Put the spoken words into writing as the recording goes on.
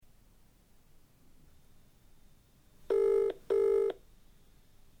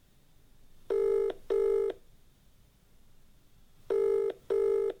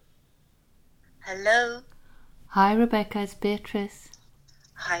Hi, Rebecca, it's Beatrice.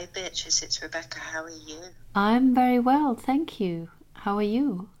 Hi Beatrice, it's Rebecca. How are you? I'm very well, thank you. How are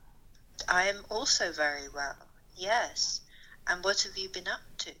you? I am also very well, yes. And what have you been up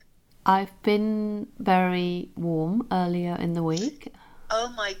to? I've been very warm earlier in the week.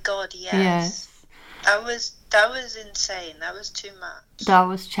 Oh my God, yes. Yes. That was insane. That was too much. That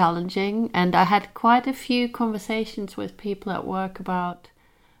was challenging, and I had quite a few conversations with people at work about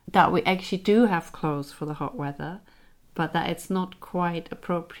that we actually do have clothes for the hot weather, but that it's not quite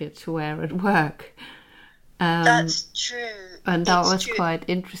appropriate to wear at work. That's true. And that was true. quite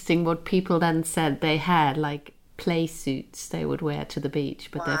interesting what people then said they had, like play suits they would wear to the beach,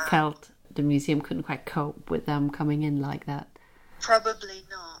 but they felt the museum couldn't quite cope with them coming in like that. Probably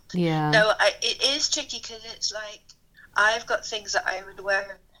not. Yeah. No, it is tricky because it's like I've got things that I would wear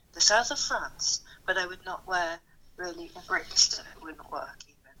in the south of France, but I would not wear really in Brixton. It wouldn't work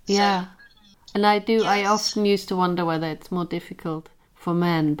even. Yeah. So, And I do. yes. I often used to wonder whether it's more difficult for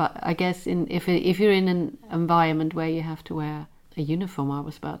men, but I guess if you're in an environment where you have to wear a uniform, I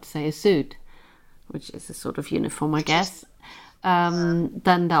was about to say a suit, which is a sort of uniform, I guess.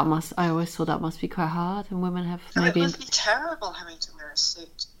 Then I always thought that must be quite hard, and women have maybe. It must be terrible having to wear a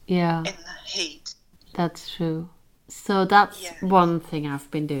suit. Yeah. In the heat. That's true. So that's one thing I've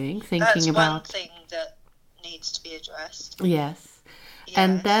been doing, thinking about. That's one thing that needs to be addressed. Yes.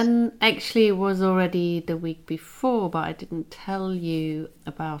 And then actually it was already the week before, but I didn't tell you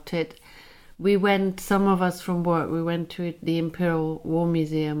about it. Some of us from work, we went to the Imperial War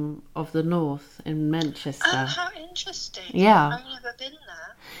Museum of the North in Manchester. Oh, how interesting. Yeah. I've never been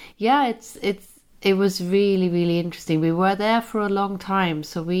there. Yeah, it was really, really interesting. We were there for a long time,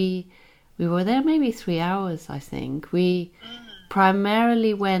 so we were there maybe 3 hours, I think. We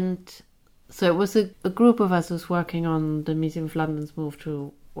primarily went, so it was a group of us who was working on the Museum of London's move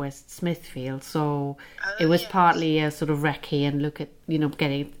to West Smithfield, so it was partly a sort of recce and look at,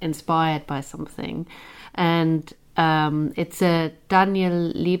 getting inspired by something. And it's a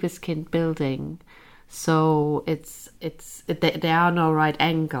Daniel Libeskind building, so there are no right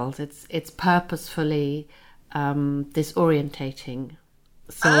angles. It's purposefully disorientating.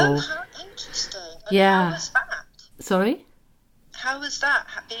 So, how interesting. And how was that? Sorry? How was that,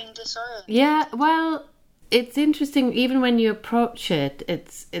 being disoriented? Yeah, well, it's interesting. Even when you approach it,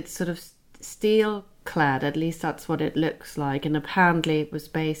 it's sort of steel clad. At least that's what it looks like. And apparently, it was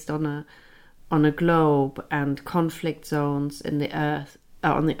based on a globe and conflict zones in the earth,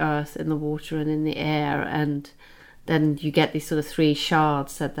 on the earth, in the water, and in the air. And then you get these sort of 3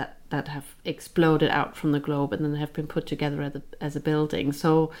 shards that have exploded out from the globe and then have been put together as a building.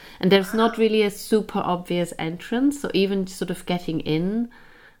 So, and there's not really a super obvious entrance. So even sort of getting in,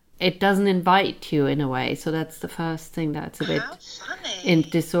 it doesn't invite you in a way. So that's the first thing that's a bit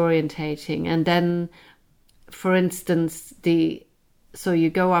disorientating. And then, for instance, so you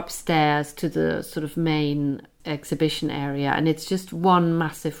go upstairs to the sort of main exhibition area, and it's just one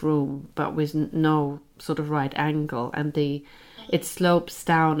massive room, but with no sort of right angle, and it slopes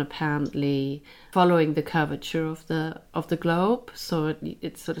down apparently following the curvature of the globe, so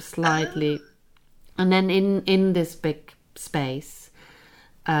it's sort of slightly. And then in this big space,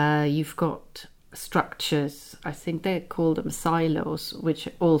 you've got structures. I think they call them silos, which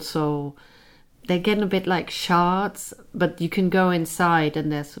also they're getting a bit like shards, but you can go inside,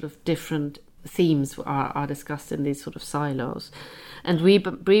 and there's sort of different themes are discussed in these sort of silos. And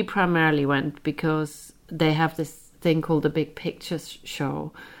we primarily went because they have this thing called the Big Picture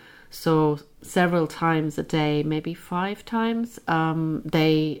Show. So several times a day, maybe 5 times,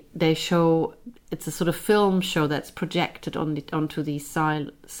 they show. It's a sort of film show that's projected onto these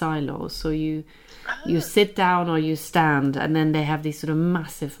silos. So you sit down or you stand, and then they have these sort of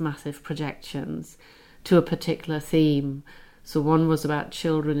massive projections to a particular theme. So one was about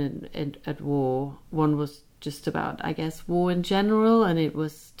children at war. One was just about, I guess, war in general, and it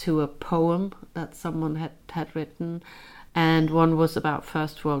was to a poem that someone had written. And one was about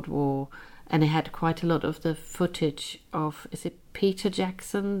First World War, and it had quite a lot of the footage of, is it Peter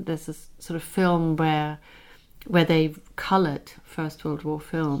Jackson? There's a sort of film where they've coloured First World War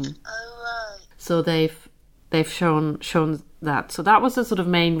film. Oh, right. So they've shown that. So that was the sort of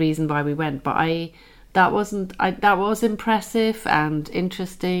main reason why we went. But that was impressive and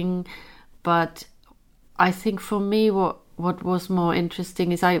interesting, but I think for me what was more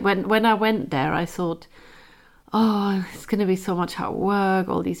interesting is when I went there, I thought, oh, it's going to be so much hard work,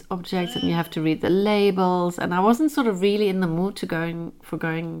 all these objects, and you have to read the labels, and I wasn't sort of really in the mood going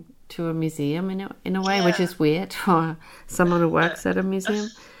to a museum in a way, which is weird for someone who works at a museum.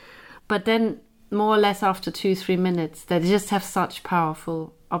 But then more or less after 2-3 minutes, they just have such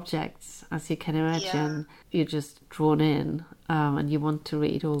powerful objects, as you can imagine. You're just drawn in, and you want to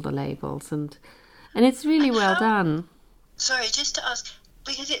read all the labels, and it's really well done. Sorry, just to ask,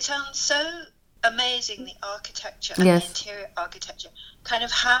 because it sounds so amazing, the architecture and Yes. the interior architecture. Kind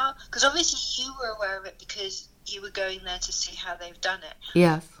of how, because obviously you were aware of it because you were going there to see how they've done it.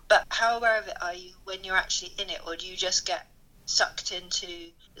 Yes. But how aware of it are you when you're actually in it, or do you just get sucked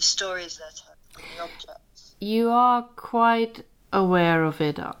into the stories they're telling, the objects? You are quite aware of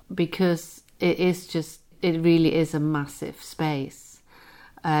it because it really is a massive space,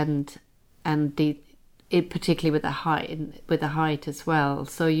 and it particularly with the height as well.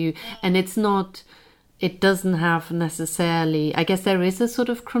 So and it doesn't have necessarily, I guess there is a sort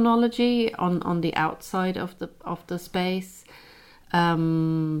of chronology on the outside of the space.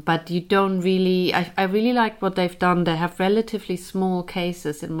 But you don't really, I really like what they've done. They have relatively small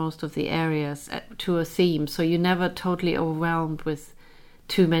cases in most of the areas to a theme, so you're never totally overwhelmed with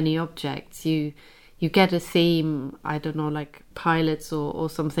too many objects. You get a theme, I don't know, like pilots or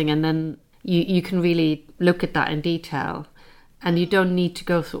something, and then you can really look at that in detail, and you don't need to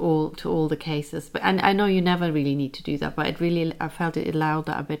go through all the cases. But and I know you never really need to do that, but I felt it allowed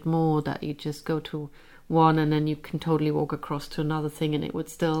that a bit more, that you just go to one and then you can totally walk across to another thing, and it would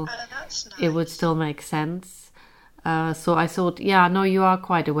still that's nice. it would still make sense. So I thought, no, you are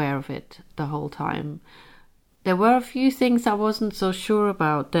quite aware of it the whole time. There were a few things I wasn't so sure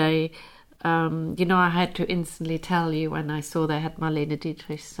about. They, I had to instantly tell you when I saw they had Marlene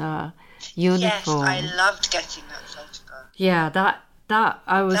Dietrich's uniform. Yes, I loved getting that photograph. Yeah, that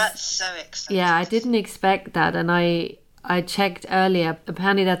I was. That's so exciting. Yeah, I didn't expect that, and I checked earlier.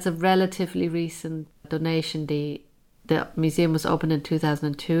 Apparently, that's a relatively recent donation. The museum was opened in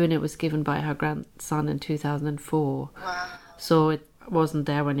 2002, and it was given by her grandson in 2004. Wow. So it wasn't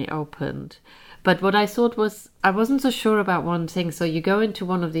there when it opened. But what I thought was, I wasn't so sure about one thing. So you go into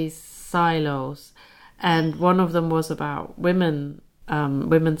one of these silos, and one of them was about women's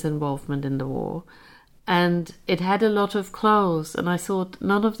involvement in the war, and it had a lot of clothes, and I thought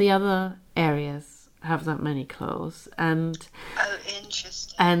none of the other areas have that many clothes, and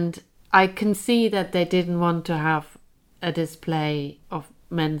Interesting. And I can see that they didn't want to have a display of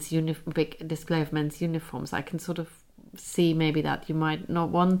big display of men's uniforms. I can sort of see maybe that you might not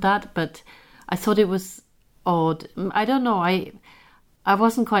want that, but I thought it was odd. I don't know. I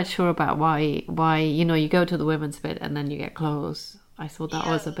wasn't quite sure about why you go to the women's bit and then you get clothes. I thought that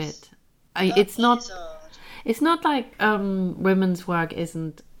was a bit. It's not like women's work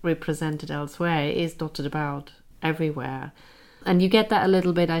isn't represented elsewhere. It is dotted about everywhere, and you get that a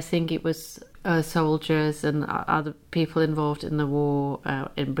little bit. I think it was soldiers and other people involved in the war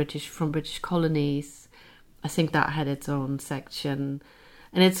from British colonies. I think that had its own section,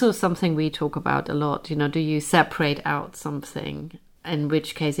 and it's sort of something we talk about a lot. Do you separate out something, in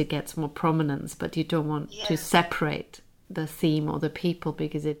which case it gets more prominence, but you don't want to separate the theme or the people,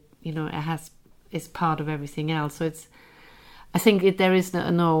 because it is part of everything else. So I think there is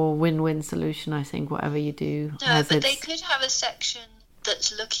no win-win solution. I think whatever you do, no, but they could have a section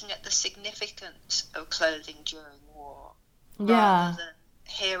that's looking at the significance of clothing during war, rather than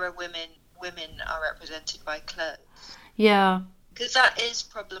here are women are represented by clothes. Yeah, because that is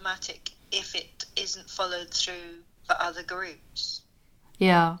problematic if it isn't followed through for other groups.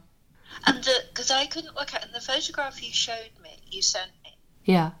 Yeah. And because I couldn't work out in the photograph you sent me.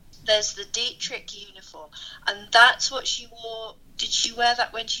 Yeah. There's the Dietrich uniform, and that's what she wore. Did she wear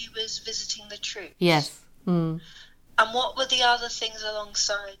that when she was visiting the troops? Yes. Mm. And what were the other things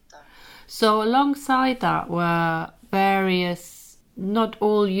alongside that? So alongside that were various, not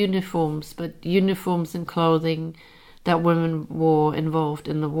all uniforms, but uniforms and clothing that women wore involved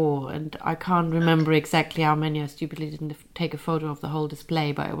in the war. And I can't remember exactly how many. I stupidly didn't take a photo of the whole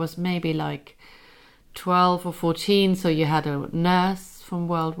display, but it was maybe like 12 or 14. So you had a nurse from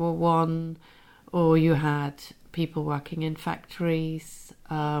World War One, or you had people working in factories.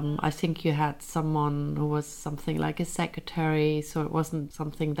 I think you had someone who was something like a secretary, so it wasn't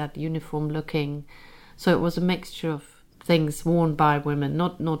something that uniform looking. So it was a mixture of things worn by women,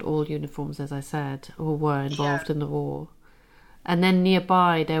 not all uniforms, as I said, who were involved in the war. And then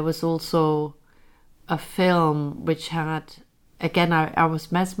nearby there was also a film which had, again, I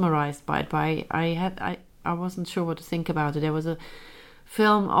was mesmerized by it, but I wasn't sure what to think about it. There was a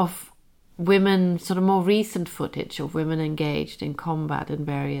film of women, sort of more recent footage of women engaged in combat in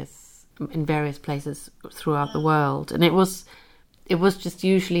various places throughout the world, and it was just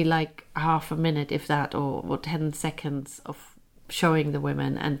usually like half a minute, if that, or 10 seconds of showing the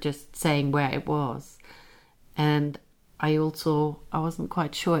women and just saying where it was. And I wasn't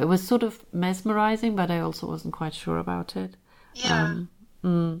quite sure. It was sort of mesmerizing, but I also wasn't quite sure about it. Yeah.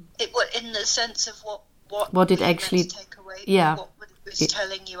 It was in the sense of what it actually take away. Yeah. What it was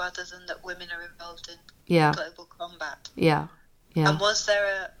telling you, other than that women are involved in global combat. Yeah. And was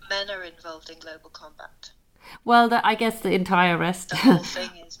there men are involved in global combat? Well, I guess the entire rest. The whole thing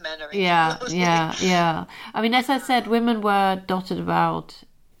is men are involved. Yeah. I mean, as I said, women were dotted about.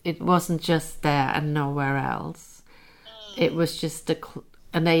 It wasn't just there and nowhere else. It was just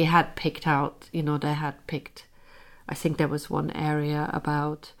and they had picked out, I think there was one area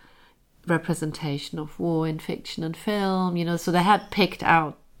about representation of war in fiction and film, so they had picked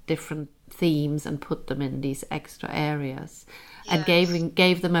out different themes and put them in these extra areas. And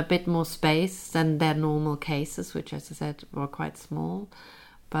gave them a bit more space than their normal cases, which, as I said, were quite small.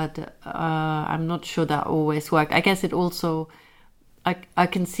 But I'm not sure that always worked. I guess it also, I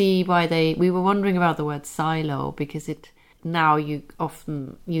can see why we were wondering about the word silo, because now you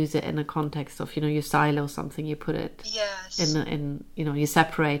often use it in a context of, you silo something, you put it in you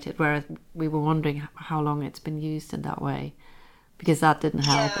separate it, whereas we were wondering how long it's been used in that way, because that didn't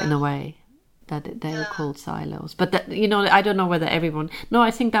help in a way. That they were called silos. But, I don't know whether everyone... No,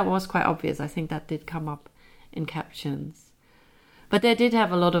 I think that was quite obvious. I think that did come up in captions. But they did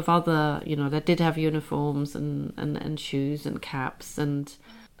have a lot of other, they did have uniforms and shoes and caps. And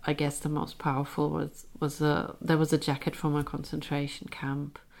I guess the most powerful there was a jacket from a concentration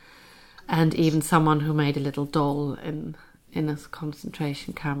camp. And even someone who made a little doll in a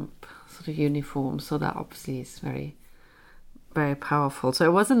concentration camp sort of uniform. So that obviously is very... very powerful.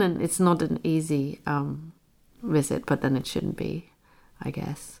 So it's not an easy visit, but then it shouldn't be, I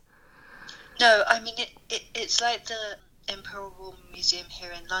guess. No, I mean, it's like the Imperial War Museum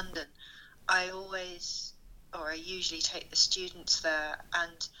here in London. I usually take the students there,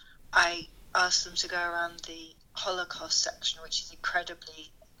 and I ask them to go around the Holocaust section, which is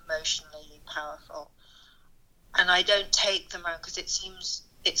incredibly emotionally powerful. And I don't take them around because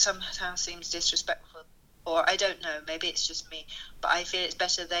it somehow seems disrespectful. Or I don't know, maybe it's just me, but I feel it's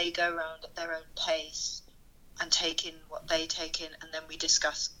better they go around at their own pace and take in what they take in, and then we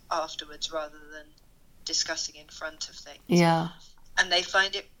discuss afterwards rather than discussing in front of things. Yeah. And they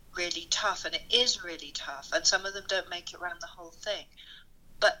find it really tough, and it is really tough, and some of them don't make it around the whole thing.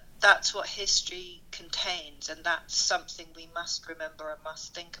 But that's what history contains, and that's something we must remember and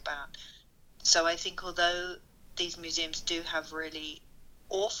must think about. So I think although these museums do have really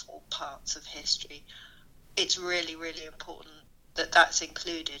awful parts of history, it's really, really important that that's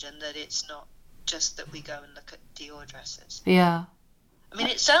included, and that it's not just that we go and look at Dior dresses. Yeah. I mean,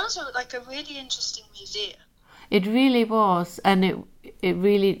 it sounds like a really interesting museum. It really was, and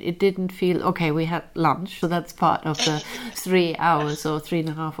it didn't feel... Okay, we had lunch, so that's part of the 3 hours or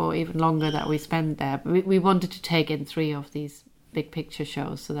 3.5 or even longer that we spent there. We wanted to take in 3 of these big picture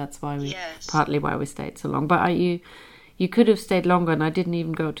shows, so that's why partly why we stayed so long. But you could have stayed longer, and I didn't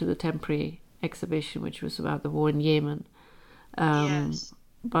even go to the temporary exhibition, which was about the war in Yemen.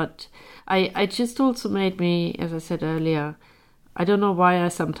 But I just also made me, as I said earlier, I don't know why I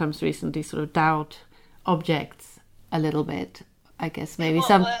sometimes recently sort of doubt objects a little bit. I guess maybe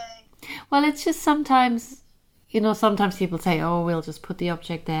well, it's just sometimes, sometimes people say, oh, we'll just put the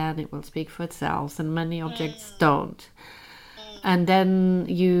object there and it will speak for itself, and many objects don't. And then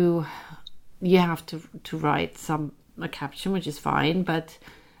you have to write a caption, which is fine, but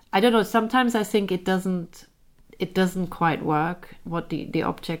I don't know, sometimes I think it doesn't quite work what the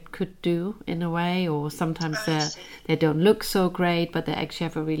object could do in a way, or sometimes they don't look so great, but they actually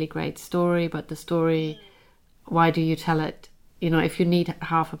have a really great story. But the story, why do you tell it? If you need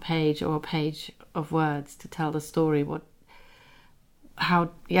half a page or a page of words to tell the story, I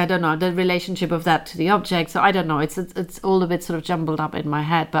don't know, the relationship of that to the object. So I don't know, it's all a bit sort of jumbled up in my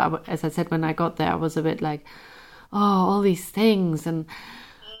head. But as I said, when I got there, I was a bit like, oh, all these things, and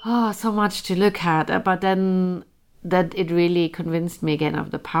so much to look at. But then that it really convinced me again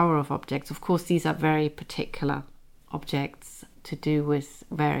of the power of objects. Of course, these are very particular objects to do with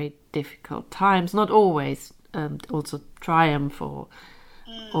very difficult times, not always, also triumph or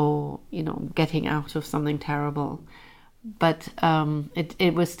getting out of something terrible. But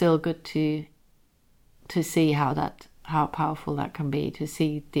it was still good to see how powerful that can be, to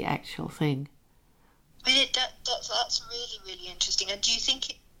see the actual thing. I mean, that's really, really interesting. And do you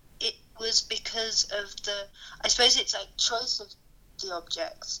think it was because of I suppose it's like choice of the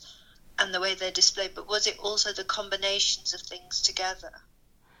objects and the way they're displayed, but was it also the combinations of things together?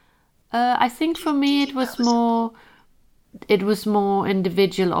 I think for me it was more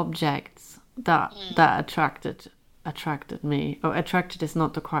individual objects that attracted me. Or attracted is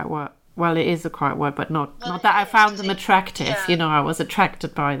not the quite word. Well, it is the quite word, but not that I found them attractive. I was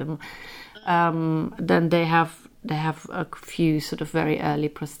attracted by them. Then they have they have a few sort of very early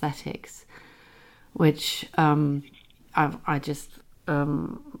prosthetics, which I just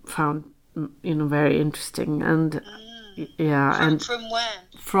found, very interesting. And From when?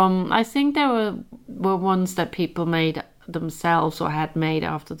 From, I think there were ones that people made themselves or had made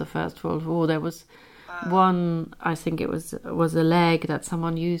after the First World War. There was one, I think it was a leg that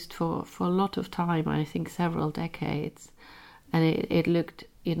someone used for a lot of time, I think several decades, and it looked,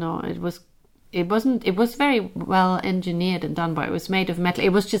 it was very well engineered and done, but it was made of metal. It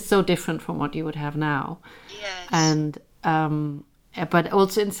was just so different from what you would have now. Yes. And but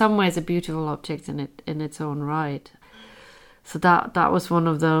also in some ways a beautiful object in its own right. So that was one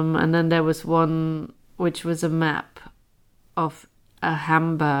of them. And then there was one which was a map of a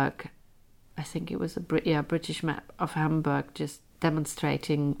Hamburg. I think it was a British map of Hamburg, just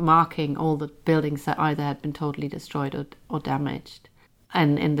marking all the buildings that either had been totally destroyed or damaged,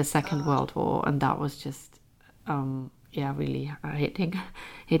 and in the Second World War. And that was just really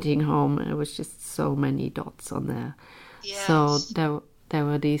hitting home. It was just so many dots on there. Yes. So there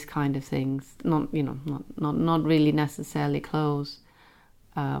were these kind of things, not really necessarily clothes,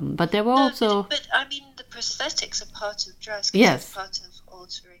 but there were also. But I mean, the prosthetics are part of dress. Yes. It's part of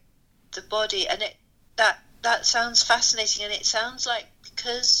altering the body, and that sounds fascinating. And it sounds like,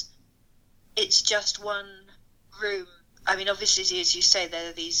 because it's just one room. I mean, obviously, as you say, there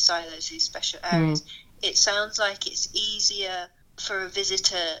are these silos, these special areas. It sounds like it's easier for a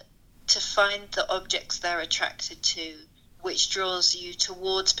visitor to find the objects they're attracted to, which draws you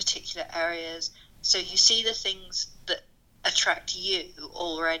towards particular areas. So you see the things that attract you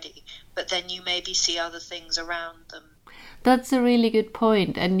already, but then you maybe see other things around them. That's a really good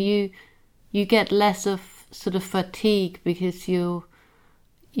point, and you get less of sort of fatigue because you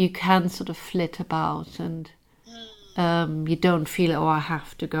can sort of flit about, and you don't feel, I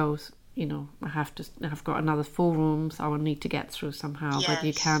have to go, I've got another 4 rooms I will need to get through somehow. Yes. But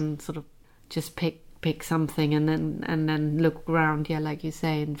you can sort of just pick something and then look around, like you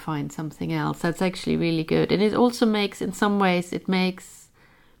say, and find something else. That's actually really good. And it also makes, in some ways,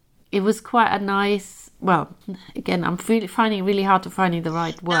 it was quite a nice, well, again, I'm finding it really hard to find the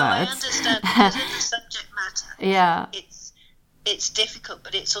right words. No, I understand, because of the subject matter. Yeah. It's difficult,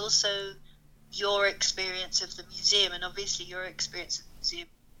 but it's also your experience of the museum, and obviously your experience of the museum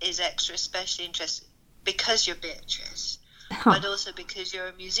is extra especially interesting because you're Beatrice, but also because you're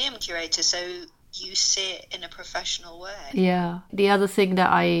a museum curator, so you see it in a professional way. Yeah. The other thing that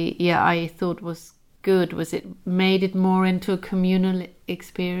I thought was good was it made it more into a communal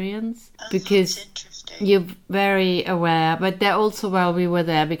experience, because you're very aware. But they're also, while we were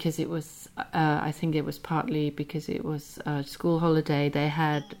there, because it was I think it was partly because it was a school holiday, they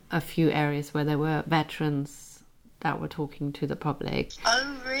had a few areas where there were veterans that were talking to the public.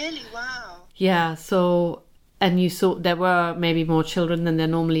 Oh, really? Wow. Yeah, so, and you saw there were maybe more children than there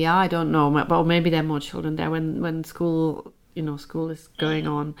normally are, I don't know, or maybe there are more children there when school is going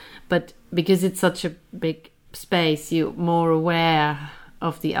on. But because it's such a big space, you're more aware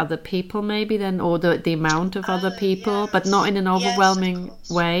of the other people maybe then, or the amount of other people, but not in an overwhelming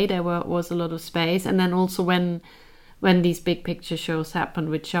way. There was a lot of space. And then also when these big picture shows happen,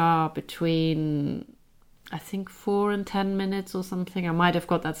 which are between, I think, 4 and 10 minutes or something. I might have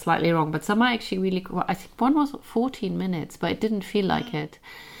got that slightly wrong, but some are actually really, I think one was 14 minutes, but it didn't feel like it.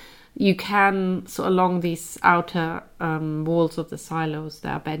 You can, so along these outer walls of the silos,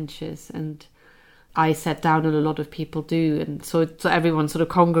 there are benches, and I sat down, and a lot of people do, and so everyone sort of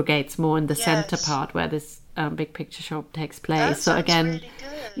congregates more in the center part where this big picture show takes place. That sounds really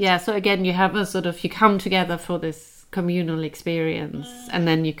good. So again, you have a sort of, you come together for this communal experience, and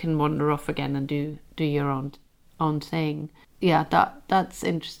then you can wander off again and do your own thing. Yeah, that's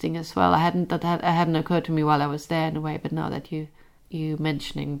interesting as well. It hadn't occurred to me while I was there in a way, but now that you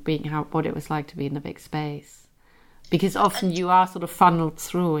mentioning what it was like to be in a big space. Because often you are sort of funneled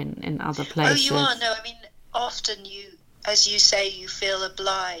through in other places. Oh, you are. No, I mean, often you, as you say, you feel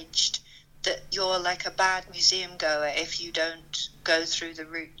obliged that you're like a bad museum goer if you don't go through the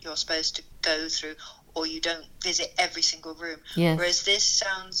route you're supposed to go through, or you don't visit every single room. Yes. Whereas this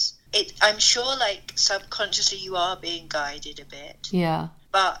sounds, I'm sure like subconsciously you are being guided a bit. Yeah.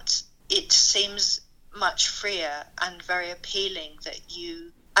 But it seems much freer and very appealing that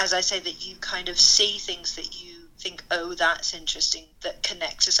you, as I say, that you kind of see things that you think, oh, that's interesting, that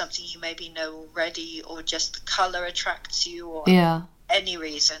connect to something you maybe know already, or just the colour attracts you, or any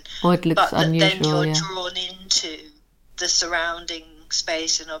reason. Or it looks unusual, then you're drawn into the surrounding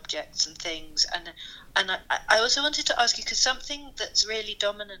space and objects and things. And I also wanted to ask you, because something that's really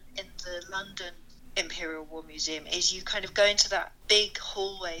dominant in the London Imperial War Museum is you kind of go into that big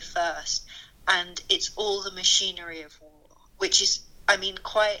hallway first, and it's all the machinery of war, which is, I mean,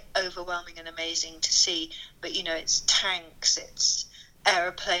 quite overwhelming and amazing to see. But, you know, it's tanks, it's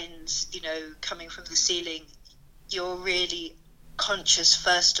aeroplanes, you know, coming from the ceiling. You're really conscious,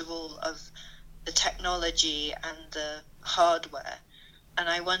 first of all, of the technology and the hardware. And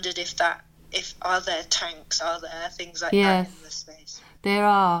I wondered if are there tanks, are there things like that in the space? There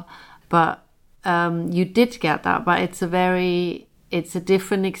are, but you did get that, but it's a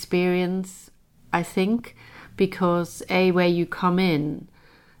different experience, I think, because where you come in,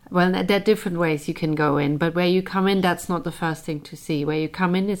 well, there are different ways you can go in, but where you come in, that's not the first thing to see. Where you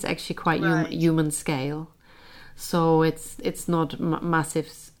come in is actually quite human scale, so it's not massive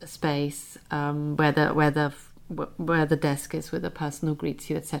space where the desk is with the person who greets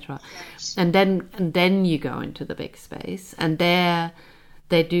you, etc. Yes. And then you go into the big space, and there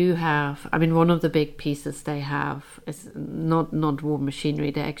they do have, I mean, one of the big pieces they have is not war machinery.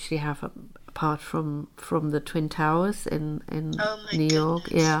 They actually have apart from the Twin Towers in New York,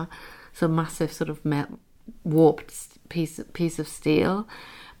 so massive sort of warped piece of steel.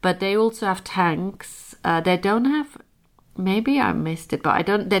 But they also have tanks. They don't have, maybe I missed it, but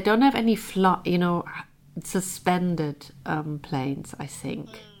they don't have any suspended planes, I think,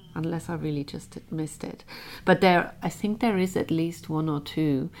 unless I really just missed it. But I think there is at least one or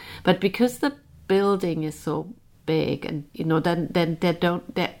two. But because the building is so big, and you know, then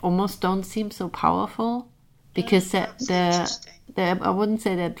they almost don't seem so powerful, because they're I wouldn't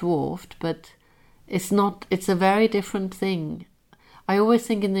say they're dwarfed, but it's a very different thing. I always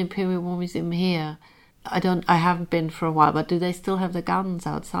think in the Imperial War Museum here, I haven't been for a while, but do they still have the guns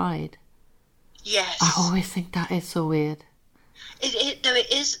outside? Yes. I always think that is so weird. It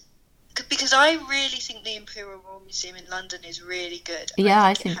is, because I really think the Imperial War Museum in London is really good.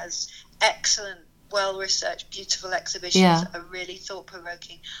 I think it has excellent, well-researched, beautiful exhibitions that are really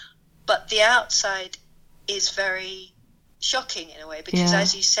thought-provoking. But the outside is very shocking in a way, because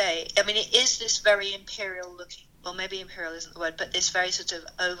as you say, I mean, it is this very imperial-looking, well, maybe imperial isn't the word, but this very sort of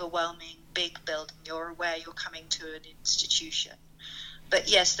overwhelming big building. You're aware you're coming to an institution. But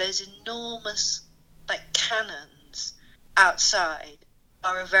yes, those enormous, like, cannons outside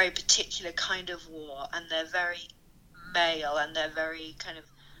are a very particular kind of war, and they're very male, and they're very kind of...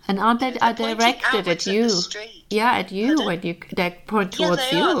 And are they directed at you? At you, when they point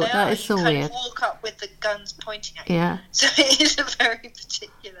towards you. That is so weird. You kind of walk up with the guns pointing at you. So it is a very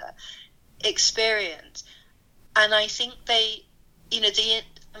particular experience. And I think they, you know,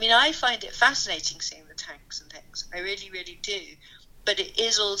 I find it fascinating seeing the tanks and things. I really, really do. But it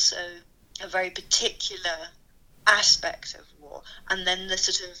is also a very particular aspect of war. And then the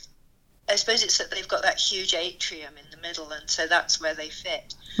sort of, I suppose it's that they've got that huge atrium in the middle, and so that's where they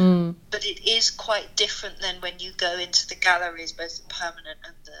fit. But it is quite different than when you go into the galleries, both the permanent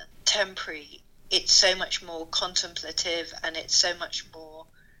and the temporary. It's so much more contemplative, and it's so much more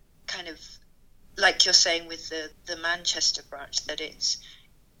kind of, like you're saying with the Manchester branch, that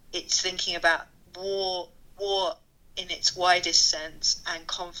it's thinking about war in its widest sense, and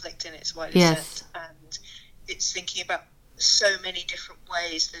conflict in its widest sense, and it's thinking about so many different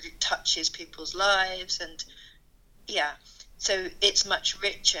ways that it touches people's lives, and so it's much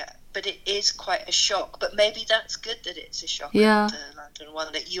richer, but it is quite a shock. But maybe that's good that it's a shock, the London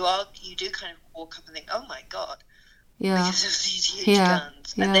one, that you do kind of walk up and think, oh my god, because of these huge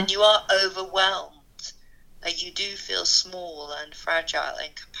guns, and then you are overwhelmed. Like, you do feel small and fragile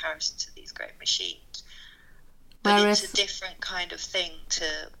in comparison to these great machines. But it's a different kind of thing to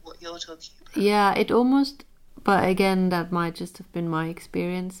what you're talking about. Yeah, it almost, but again, that might just have been my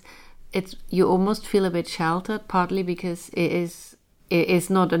experience. You almost feel a bit sheltered, partly because it is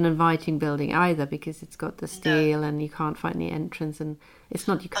not an inviting building either, because it's got the steel and you can't find the entrance, and it's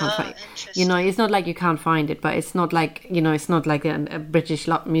not you can't find, you know, it's not like you can't find it, but it's not like, you know, it's not like a British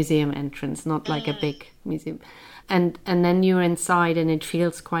Museum entrance, not like a big museum, and then you're inside and it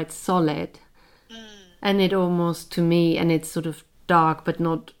feels quite solid, and it almost, to me, and it's sort of dark but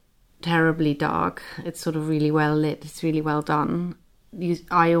not terribly dark, it's sort of really well lit, it's really well done.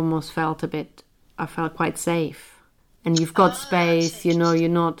 I almost felt I felt quite safe, and you've got space, you know, you're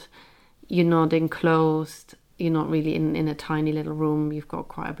not enclosed, you're not really in a tiny little room, you've got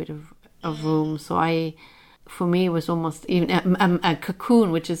quite a bit of room. So for me, it was almost even a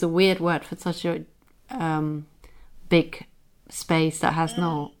cocoon, which is a weird word for such a big space that has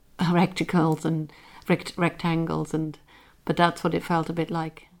no rectangles, but that's what it felt a bit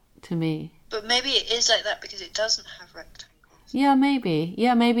like to me. But maybe it is like that because it doesn't have rectangles. Yeah, maybe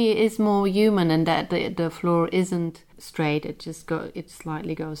it is more human, and that the floor isn't straight, it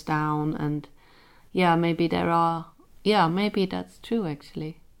slightly goes down, and maybe maybe that's true,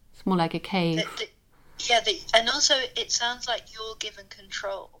 actually. It's more like a cave. And also it sounds like you're given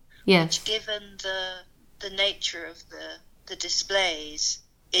control. Yes. Which, given the nature of the displays,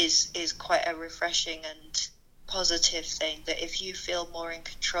 is quite a refreshing and positive thing. That if you feel more in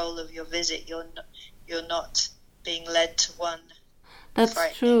control of your visit, you're not being led to one. That's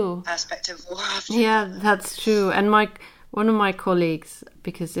true. Aspect of war. Yeah, that's true. And one of my colleagues,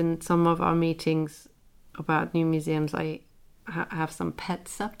 because in some of our meetings about new museums, I have some pet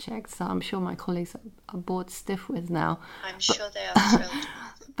subjects, so I'm sure my colleagues are bored stiff with now. I'm sure they are thrilled.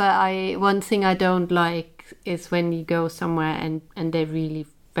 But one thing I don't like is when you go somewhere and they really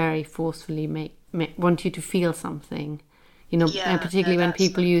very forcefully want you to feel something, and particularly when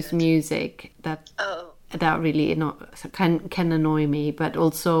people use music that really can annoy me. But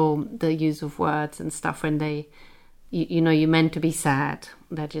also the use of words and stuff when they, you're meant to be sad.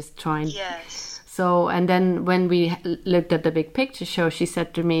 They're just trying. Yes. So, and then when we looked at the big picture show, she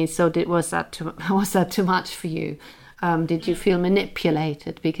said to me, "So was that too much for you? Did you feel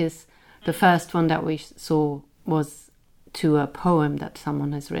manipulated? Because the first one that we saw was to a poem that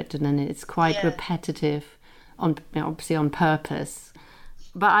someone has written, and it's quite repetitive, obviously on purpose.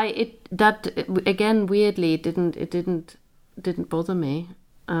 But again, weirdly, it didn't bother me.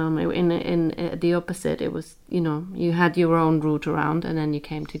 In the opposite, it was, you had your own route around, and then you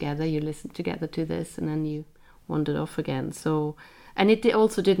came together, you listened together to this, and then you wandered off again. So, and it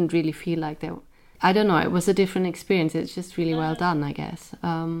also didn't really feel like that. I don't know. It was a different experience. It's just really well done, I guess.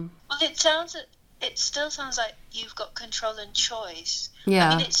 Well, it still sounds like you've got control and choice.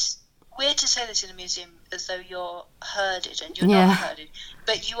 Yeah. I mean, it's weird to say this in a museum as though you're herded and you're not herded,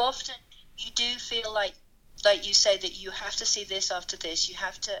 but you do feel like you say that you have to see this after this, you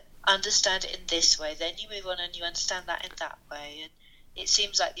have to understand it in this way, then you move on and you understand that in that way, and it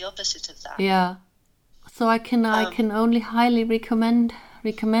seems like the opposite of that. Yeah. So I can only highly recommend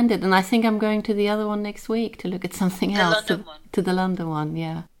it, and I think I'm going to the other one next week to look at something else. To the London one,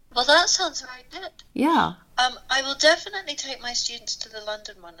 yeah. Well, that sounds very good. Yeah. I will definitely take my students to the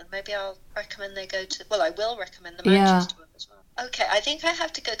London one, and maybe I'll recommend they go to. Well, I will recommend the Manchester one as well. Okay, I think I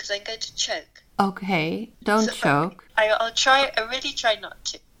have to go because I'm going to choke. Okay, don't choke. I'll try. I really try not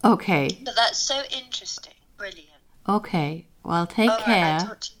to. Okay. But that's so interesting. Brilliant. Okay. Well, take care. Right, I'll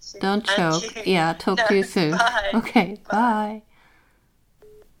talk to you soon. Don't choke. Yeah, talk to you soon. Bye. Okay. Bye.